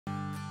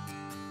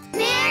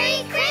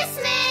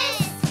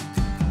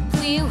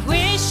We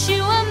wish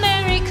you a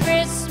Merry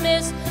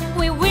Christmas.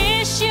 We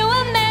wish you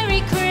a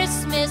Merry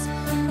Christmas.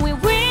 We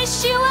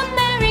wish you a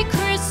Merry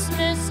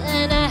Christmas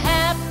and a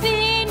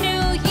Happy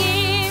New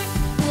Year.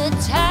 The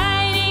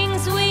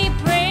tidings we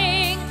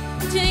bring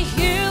to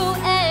you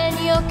and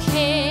your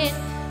kid.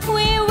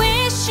 We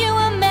wish you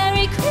a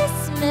Merry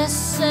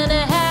Christmas and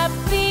a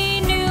Happy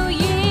New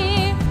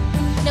Year.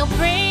 Now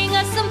bring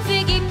us some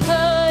figgy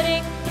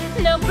pudding.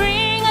 Now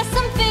bring us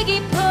some figgy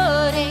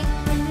pudding.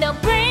 Now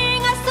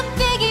bring us some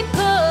figgy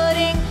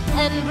pudding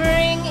and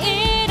bring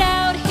it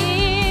out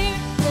here.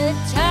 The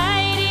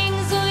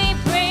tidings we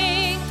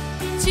bring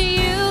to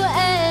you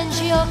and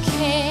your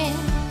kin.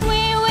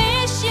 We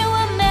wish you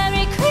a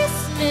Merry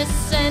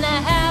Christmas and a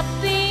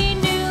Happy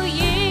New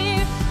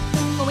Year.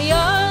 For we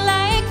all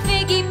like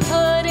figgy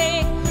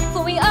pudding.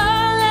 For we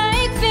all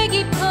like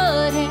figgy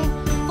pudding.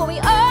 For we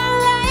all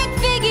like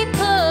figgy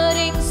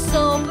pudding.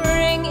 So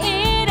bring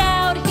it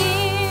out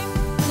here.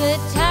 The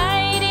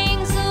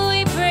tidings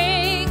we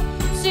bring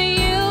to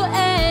you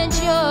and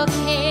your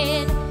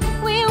kid.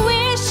 We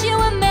wish you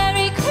a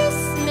Merry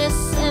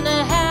Christmas and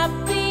a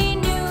Happy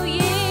New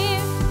Year.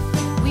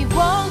 We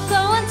won't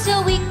go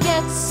until we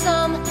get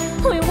some.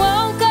 We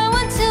won't go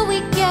until we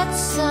get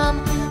some.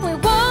 We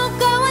won't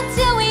go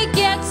until we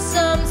get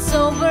some.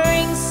 So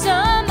bring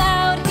some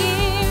out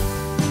here.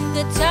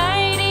 The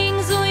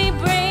tidings we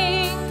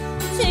bring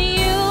to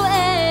you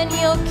and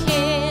your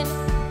kid.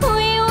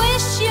 We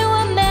wish you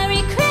a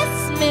Merry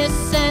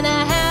Christmas and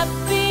a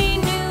Happy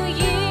New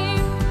Year.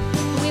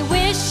 We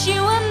wish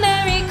you a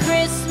Merry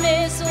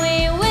Christmas.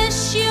 We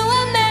wish you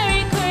a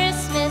Merry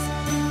Christmas.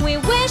 We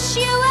wish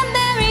you a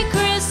Merry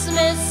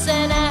Christmas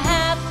and a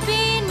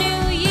Happy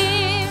New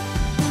Year.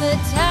 The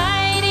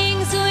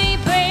tidings we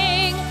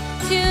bring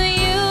to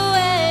you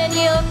and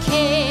your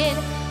kid.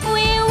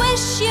 We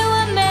wish you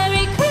a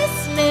Merry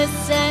Christmas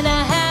and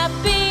a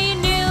Happy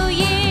New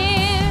Year.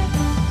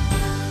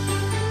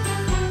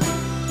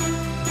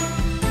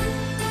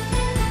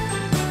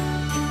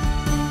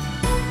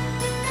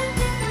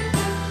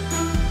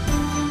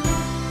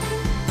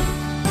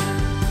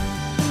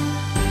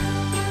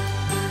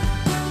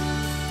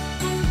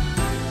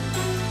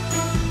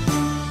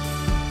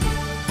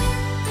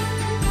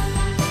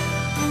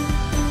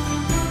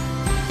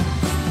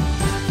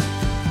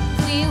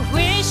 We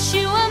wish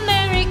you a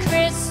Merry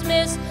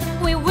Christmas.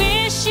 We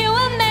wish you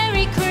a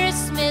Merry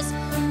Christmas.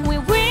 We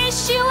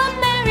wish you a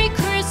Merry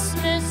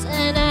Christmas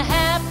and a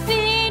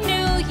Happy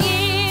New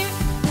Year.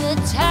 The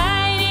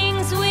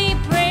tidings we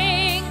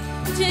bring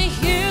to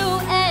you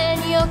and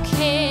your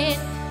kid.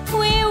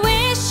 We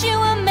wish you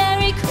a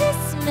Merry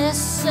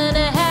Christmas and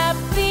a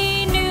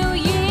Happy New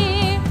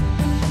Year.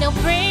 Now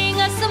bring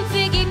us some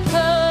figgy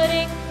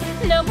pudding.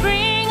 Now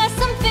bring us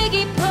some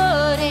figgy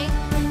pudding.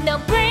 Now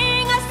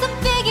bring us some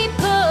figgy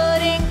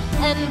pudding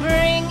and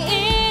bring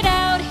it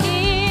out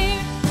here.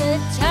 The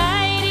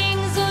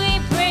tidings we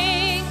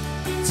bring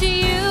to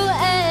you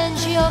and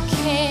your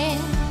kin.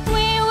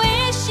 We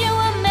wish you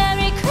a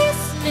Merry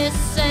Christmas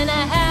and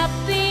a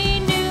Happy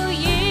New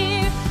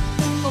Year.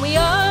 For we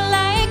all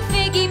like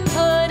figgy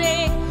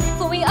pudding.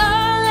 For we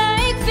all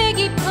like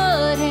figgy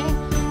pudding.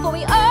 For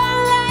we all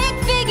like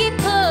figgy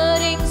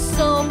pudding.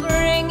 So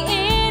bring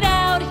it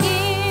out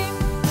here.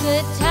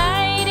 The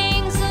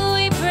tidings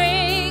we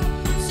bring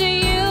to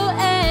you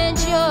and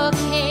your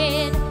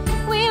kid.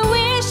 We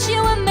wish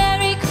you a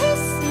Merry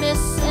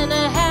Christmas and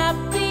a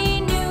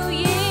Happy New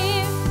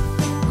Year.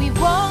 We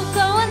won't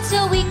go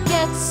until we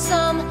get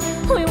some.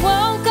 We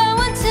won't go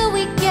until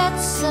we get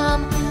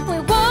some. We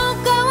won't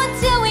go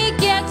until we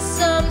get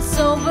some.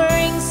 So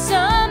bring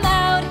some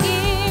out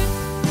here.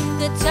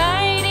 The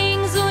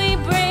tidings we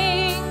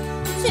bring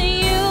to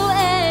you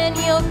and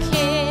your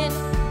kid.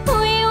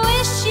 We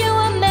wish you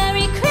a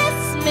Merry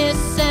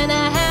Christmas and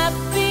a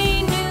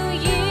Happy New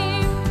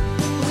Year.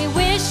 We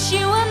wish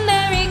you a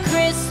Merry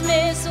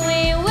Christmas.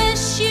 We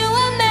wish you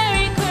a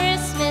Merry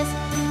Christmas.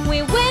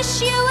 We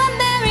wish you a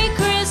Merry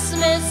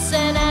Christmas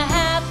and a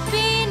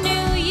Happy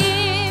New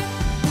Year.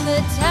 The